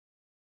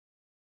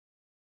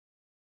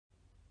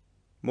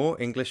More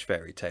English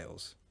Fairy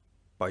Tales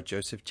by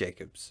Joseph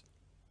Jacobs.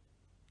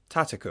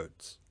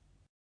 Tattercoats.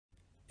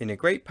 In a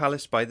great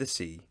palace by the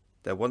sea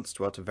there once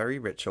dwelt a very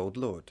rich old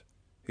lord,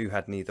 who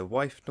had neither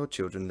wife nor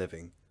children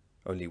living,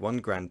 only one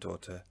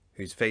granddaughter,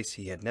 whose face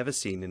he had never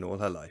seen in all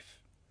her life.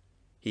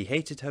 He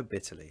hated her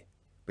bitterly,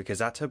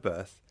 because at her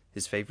birth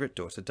his favourite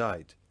daughter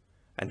died,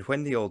 and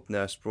when the old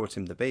nurse brought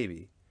him the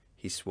baby,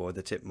 he swore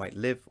that it might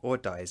live or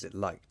die as it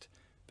liked,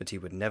 but he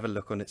would never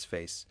look on its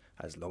face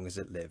as long as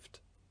it lived.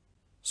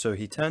 So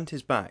he turned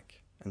his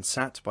back, and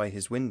sat by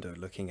his window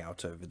looking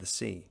out over the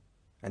sea,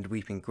 and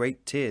weeping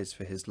great tears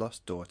for his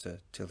lost daughter,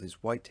 till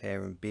his white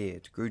hair and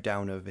beard grew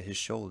down over his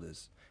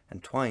shoulders,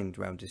 and twined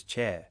round his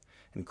chair,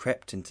 and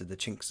crept into the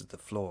chinks of the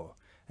floor,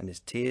 and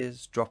his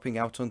tears, dropping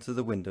out onto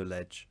the window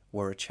ledge,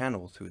 wore a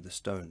channel through the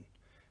stone,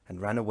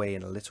 and ran away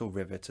in a little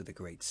river to the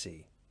great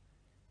sea.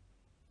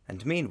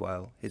 And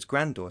meanwhile his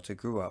granddaughter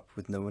grew up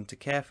with no one to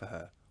care for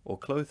her, or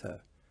clothe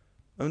her.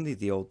 Only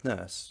the old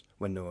nurse,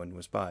 when no one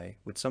was by,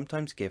 would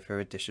sometimes give her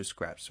a dish of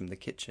scraps from the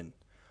kitchen,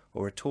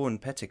 or a torn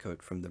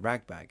petticoat from the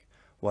rag-bag,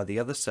 while the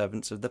other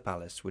servants of the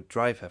palace would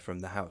drive her from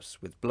the house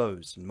with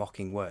blows and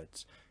mocking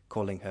words,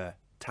 calling her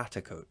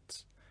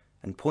Tattercoats,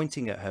 and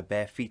pointing at her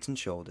bare feet and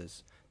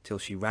shoulders, till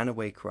she ran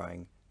away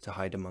crying to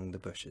hide among the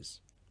bushes.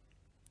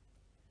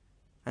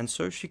 And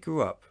so she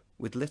grew up,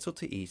 with little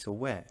to eat or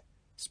wear,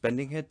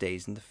 spending her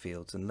days in the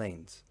fields and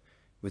lanes,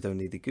 with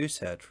only the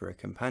gooseherd for a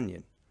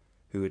companion,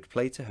 who would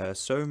play to her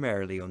so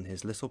merrily on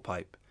his little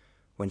pipe,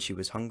 when she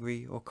was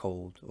hungry or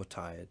cold or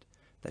tired,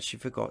 that she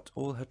forgot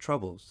all her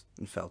troubles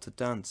and fell to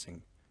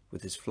dancing,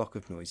 with his flock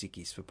of noisy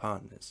geese for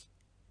partners.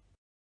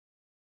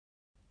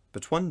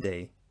 But one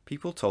day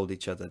people told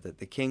each other that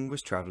the king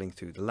was travelling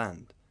through the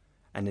land,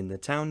 and in the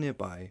town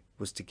nearby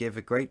was to give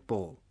a great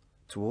ball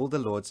to all the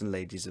lords and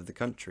ladies of the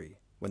country,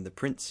 when the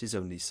prince, his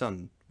only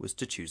son, was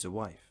to choose a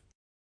wife.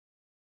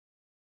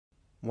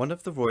 One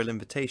of the royal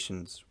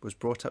invitations was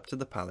brought up to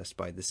the palace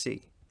by the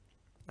sea,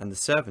 and the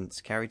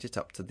servants carried it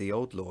up to the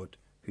old lord,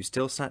 who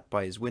still sat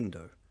by his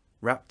window,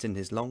 wrapped in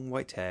his long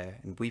white hair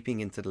and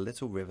weeping into the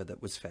little river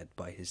that was fed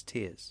by his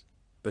tears.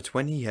 But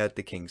when he heard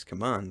the king's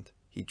command,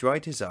 he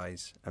dried his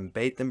eyes and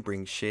bade them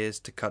bring shears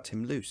to cut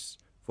him loose,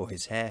 for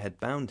his hair had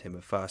bound him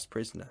a fast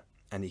prisoner,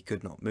 and he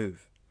could not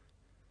move.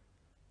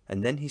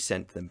 And then he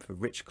sent them for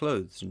rich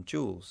clothes and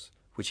jewels,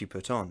 which he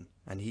put on,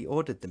 and he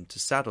ordered them to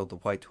saddle the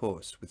white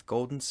horse with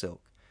gold and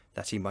silk,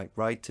 that he might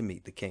ride to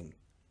meet the king.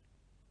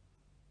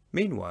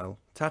 Meanwhile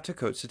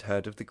Tattercoats had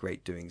heard of the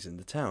great doings in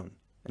the town,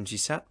 and she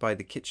sat by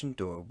the kitchen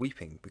door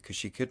weeping because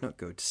she could not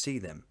go to see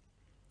them.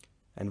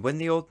 And when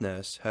the old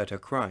nurse heard her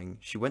crying,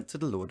 she went to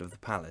the lord of the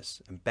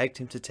palace and begged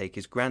him to take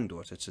his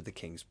granddaughter to the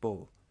king's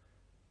ball.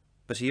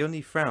 But he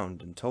only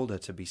frowned and told her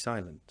to be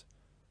silent,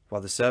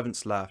 while the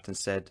servants laughed and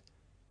said,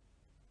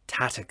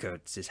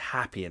 "Tattercoats is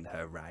happy in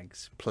her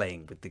rags,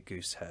 playing with the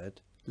gooseherd.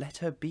 Let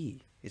her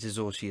be, it is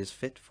all she is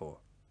fit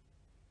for."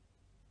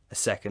 A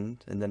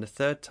second and then a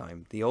third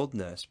time the old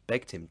nurse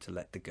begged him to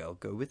let the girl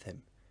go with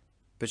him,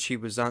 but she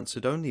was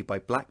answered only by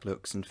black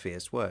looks and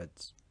fierce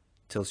words,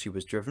 till she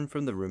was driven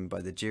from the room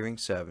by the jeering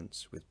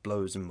servants with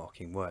blows and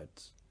mocking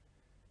words.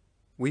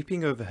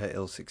 Weeping over her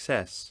ill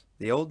success,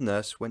 the old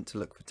nurse went to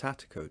look for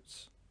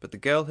Tattercoats, but the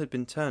girl had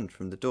been turned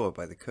from the door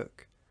by the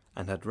cook,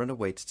 and had run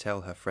away to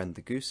tell her friend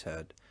the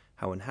gooseherd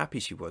how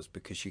unhappy she was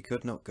because she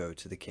could not go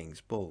to the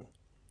king's ball.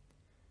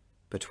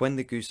 But when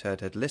the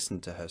gooseherd had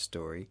listened to her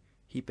story,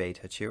 he bade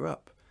her cheer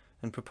up,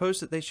 and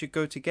proposed that they should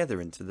go together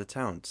into the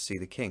town to see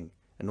the king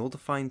and all the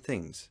fine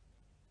things.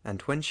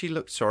 And when she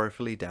looked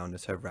sorrowfully down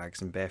at her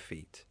rags and bare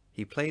feet,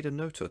 he played a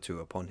note or two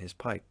upon his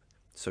pipe,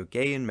 so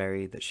gay and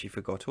merry that she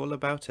forgot all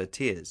about her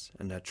tears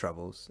and her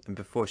troubles, and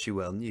before she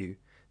well knew,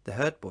 the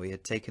herd boy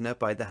had taken her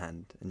by the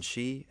hand, and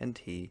she and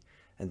he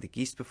and the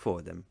geese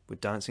before them were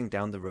dancing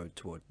down the road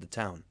toward the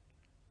town.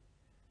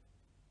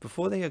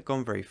 Before they had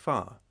gone very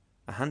far,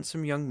 a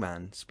handsome young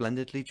man,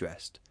 splendidly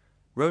dressed,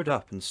 rode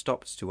up and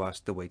stopped to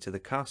ask the way to the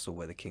castle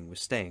where the king was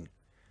staying.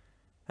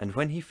 And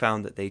when he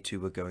found that they two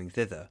were going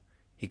thither,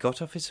 he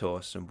got off his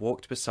horse and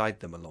walked beside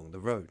them along the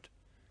road.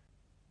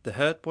 The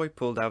herd boy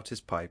pulled out his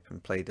pipe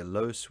and played a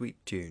low, sweet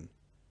tune,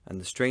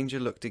 and the stranger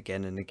looked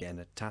again and again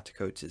at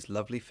Tattercoats'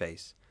 lovely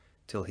face,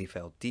 till he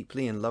fell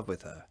deeply in love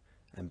with her,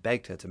 and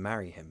begged her to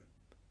marry him.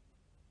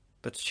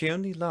 But she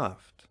only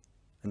laughed,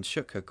 and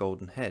shook her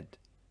golden head.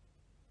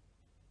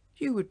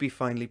 "You would be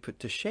finely put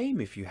to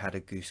shame if you had a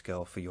goose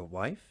girl for your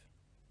wife,"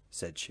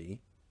 said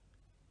she.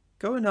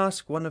 "Go and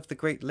ask one of the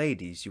great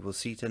ladies you will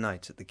see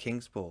tonight at the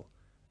king's ball,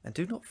 and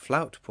do not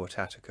flout poor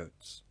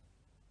Tattercoats."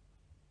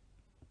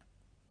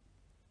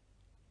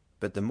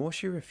 But the more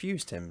she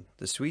refused him,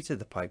 the sweeter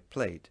the pipe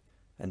played,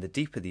 and the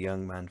deeper the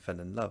young man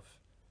fell in love,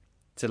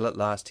 till at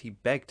last he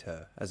begged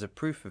her, as a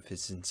proof of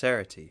his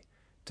sincerity,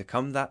 to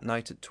come that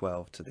night at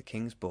 12 to the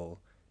king's ball,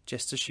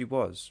 just as she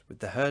was, with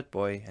the herd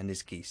boy and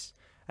his geese,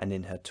 and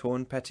in her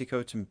torn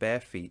petticoat and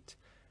bare feet,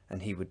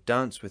 and he would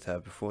dance with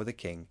her before the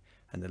king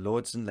and the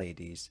lords and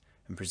ladies,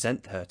 and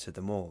present her to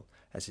them all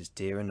as his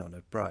dear and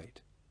honoured bride.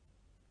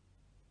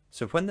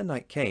 So when the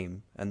night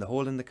came, and the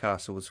hall in the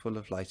castle was full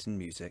of light and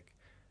music,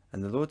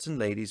 and the lords and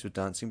ladies were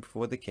dancing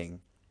before the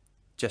king,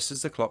 just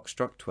as the clock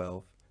struck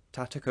 12,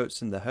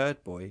 Tattercoats and the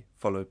herd boy,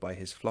 followed by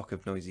his flock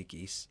of noisy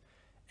geese,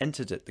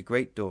 entered at the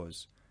great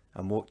doors,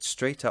 and walked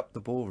straight up the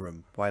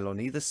ballroom, while on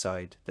either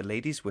side the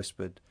ladies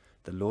whispered,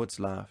 the lords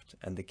laughed,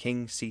 and the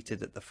king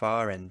seated at the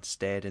far end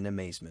stared in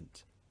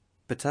amazement.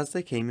 But as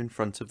they came in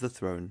front of the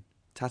throne,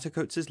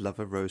 Tattercoats'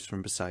 lover rose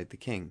from beside the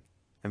king,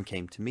 and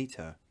came to meet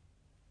her.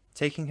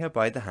 Taking her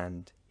by the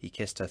hand, he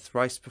kissed her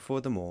thrice before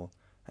them all,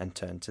 and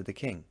turned to the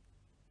king.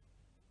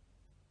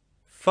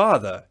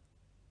 "Father,"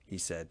 he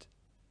said,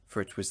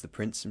 for it was the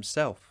prince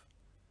himself,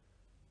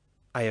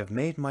 "I have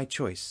made my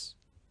choice,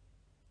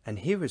 and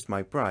here is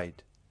my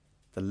bride,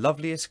 the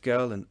loveliest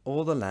girl in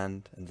all the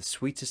land, and the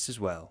sweetest as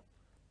well."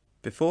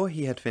 Before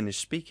he had finished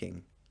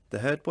speaking, the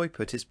herd boy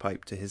put his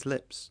pipe to his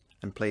lips,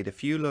 and played a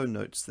few low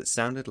notes that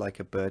sounded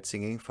like a bird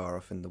singing far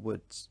off in the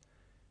woods.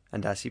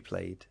 And as he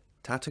played,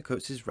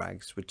 Tattercoats'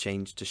 rags were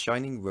changed to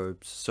shining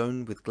robes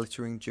sewn with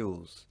glittering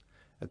jewels,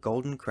 a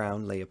golden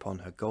crown lay upon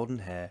her golden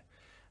hair,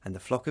 and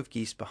the flock of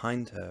geese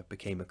behind her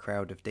became a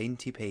crowd of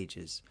dainty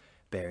pages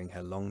bearing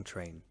her long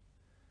train.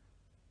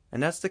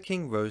 And as the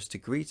king rose to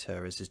greet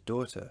her as his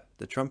daughter,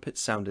 the trumpets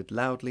sounded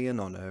loudly in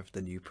honour of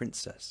the new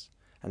princess,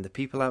 and the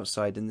people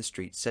outside in the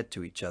street said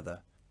to each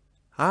other,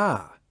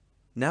 "Ah!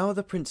 Now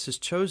the prince has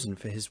chosen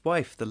for his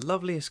wife the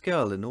loveliest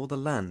girl in all the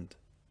land."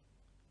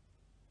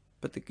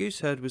 But the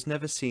gooseherd was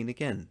never seen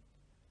again,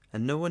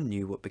 and no one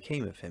knew what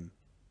became of him,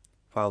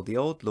 while the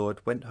old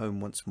lord went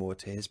home once more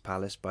to his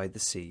palace by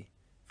the sea,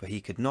 for he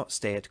could not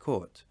stay at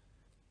court,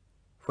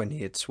 when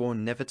he had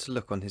sworn never to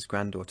look on his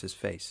granddaughter's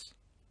face.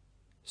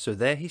 So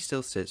there he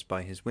still sits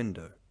by his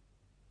window,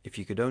 if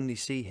you could only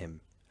see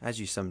him, as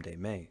you some day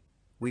may,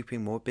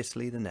 weeping more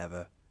bitterly than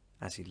ever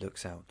as he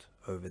looks out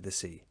over the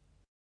sea.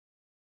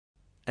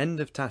 End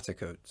of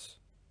Tattercoats.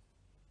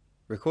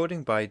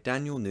 Recording by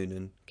Daniel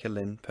Noonan,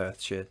 Killin,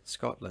 Perthshire,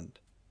 Scotland.